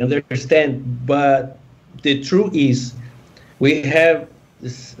 I understand, but the truth is, we have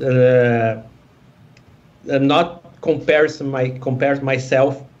this, not compare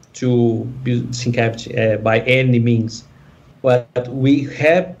myself to Sienkiewicz by any means, but we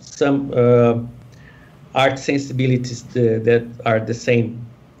have some art sensibilities that are the same.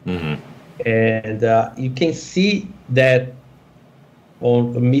 And you can see that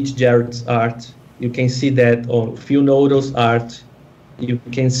on Mitch Gerrits' art. You can see that on Phil Noto's art. You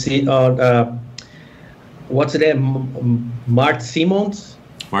can see on what's it? Martin Simmons.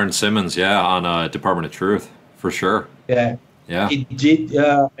 Martin Simmons, on Department of Truth, for sure. Yeah. Yeah. He did.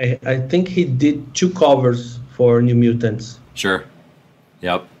 I think he did 2 covers for New Mutants. Sure.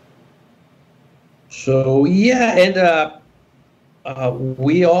 Yep. So and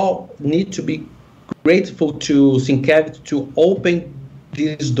we all need to be grateful to Sienkiewicz to open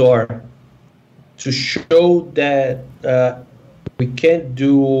this door, to show that we can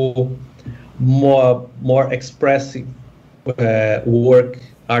do more expressive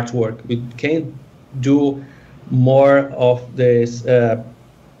artwork. We can do more of this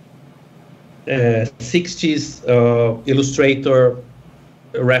 60s illustrator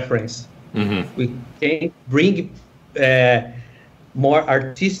reference. We can bring more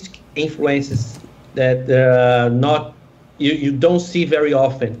artistic influences that not you don't see very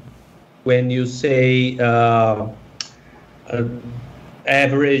often when you say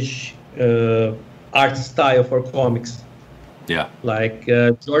average art style for comics. Yeah. Like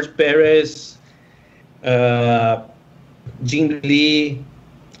George Perez, Jim Lee,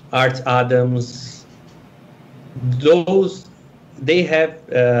 Art Adams, those they have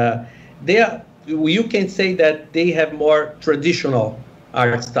they are, you can say that they have more traditional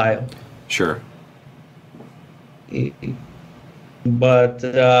art style. Sure. But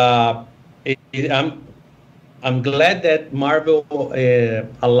I'm glad that Marvel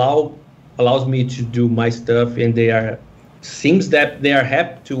allows me to do my stuff, and they are seems that they are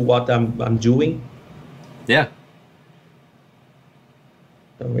happy to what I'm doing. Yeah.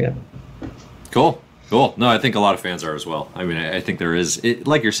 So yeah. Cool. No, I think a lot of fans are as well. I mean, I think there is,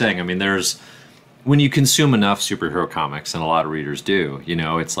 like you're saying, I mean, there's, when you consume enough superhero comics, and a lot of readers do, you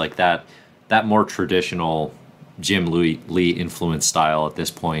know, it's like that more traditional Jim Lee influenced style at this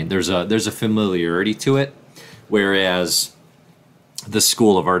point. There's a familiarity to it, whereas the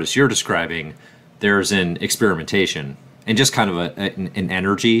school of artists you're describing, there's an experimentation and just kind of an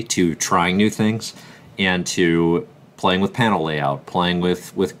energy to trying new things and to playing with panel layout, playing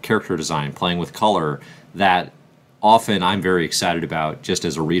with character design, playing with color, that often I'm very excited about just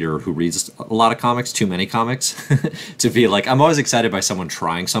as a reader who reads a lot of comics, too many comics, to be like, I'm always excited by someone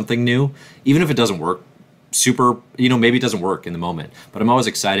trying something new, even if it doesn't work super, you know, maybe it doesn't work in the moment, but I'm always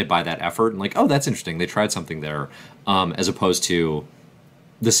excited by that effort and like, oh, that's interesting. They tried something there, as opposed to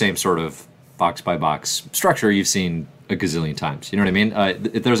the same sort of box by box structure you've seen a gazillion times. You know what I mean?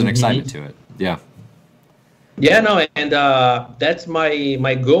 There's an excitement to it. Yeah. Yeah, no, and that's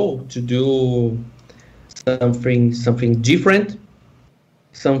my goal, to do something different,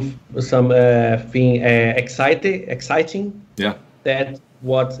 something exciting. Yeah. That's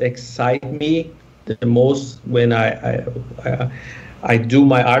what excites me the most when I do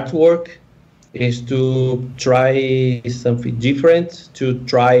my artwork, is to try something different, to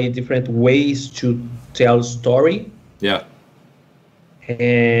try different ways to tell a story. Yeah.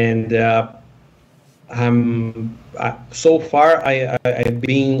 And so far I've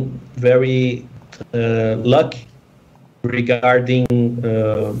been very lucky regarding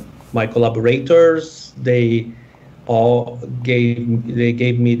my collaborators. They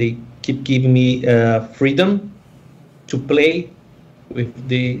keep giving me freedom to play with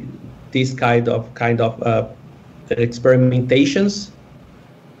these kind of experimentations.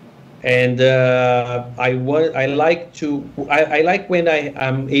 And I like when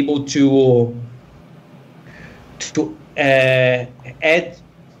I'm able to add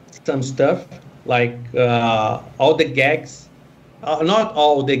some stuff, like all the gags, not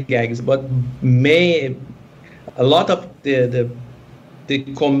all the gags, but a lot of the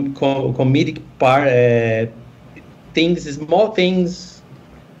comedic part, things, small things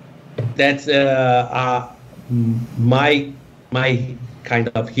that are my kind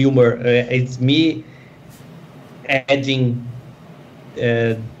of humor. It's me adding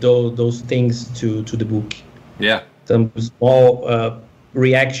those things to the book. Yeah. Some small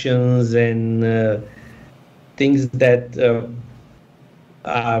reactions and things that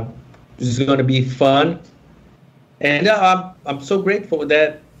is going to be fun. And I'm so grateful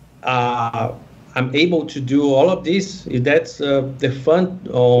that I'm able to do all of this. That's the fun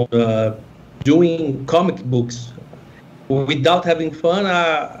of doing comic books. Without having fun,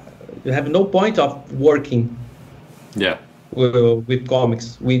 you have no point of working. Yeah. With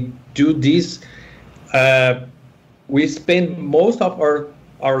comics, we do this. We spend most of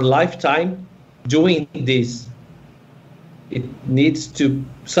our lifetime doing this. It needs to.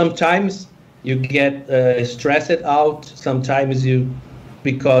 Sometimes you get stressed out. Sometimes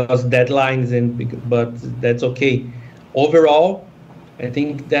because deadlines but that's okay. Overall, I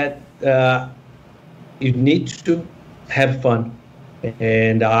think that you need to have fun,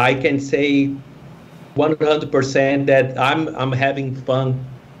 and I can say 100% that I'm having fun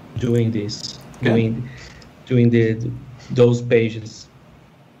doing this, doing those pages.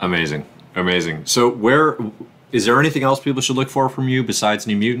 Amazing. So where is there anything else people should look for from you besides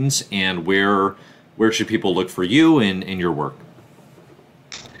New Mutants, and where should people look for you in your work?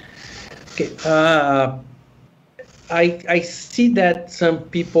 Okay, I see that some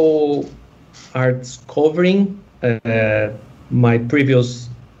people are discovering my previous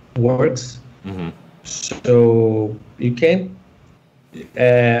works. Mm-hmm. So you can,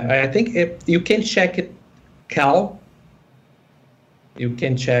 I think you can check it, Cal. You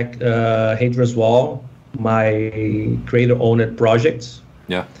can check Hadrian's Wall, my creator-owned projects.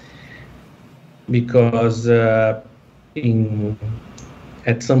 Yeah. Because at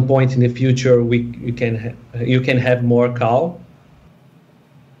some point in the future, you can have more Cal.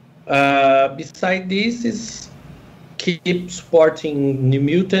 Beside this is keep supporting New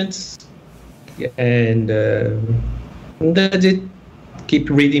Mutants. And that's it. Keep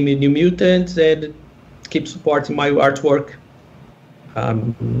reading New Mutants and keep supporting my artwork.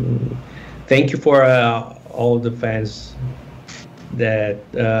 Thank you for all the fans that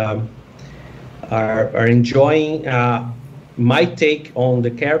are enjoying my take on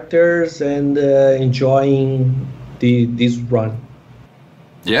the characters and enjoying this run.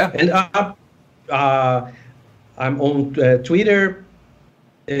 Yeah. And I'm on Twitter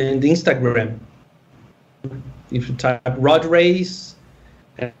and Instagram. If you type Rod Race,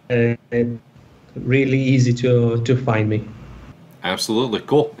 really easy to find me. Absolutely.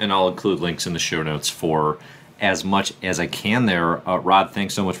 Cool. And I'll include links in the show notes for as much as I can there. Rod,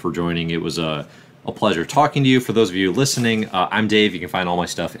 thanks so much for joining. It was a pleasure talking to you. For those of you listening, I'm Dave. You can find all my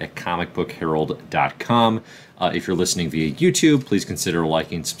stuff at comicbookherald.com. If you're listening via YouTube, please consider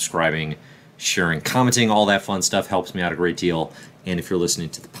liking, subscribing, sharing, commenting. All that fun stuff helps me out a great deal. And if you're listening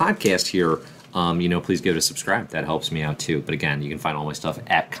to the podcast here, please give it a subscribe. That helps me out too. But again, you can find all my stuff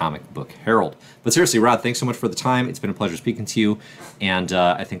at Comic Book Herald. But seriously, Rod, thanks so much for the time. It's been a pleasure speaking to you. And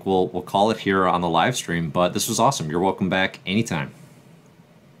I think we'll call it here on the live stream. But this was awesome. You're welcome back anytime.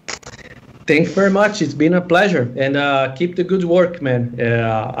 Thanks very much. It's been a pleasure. And keep the good work, man.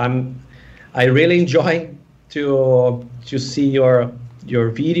 I really enjoy to see your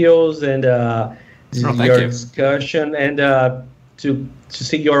videos and your discussion and to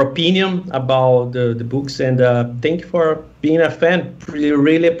see your opinion about the books. And thank you for being a fan.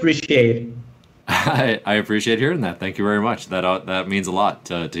 Really appreciate it. I appreciate hearing that. Thank you very much. That means a lot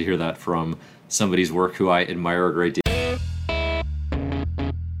to hear that from somebody's work who I admire a great deal.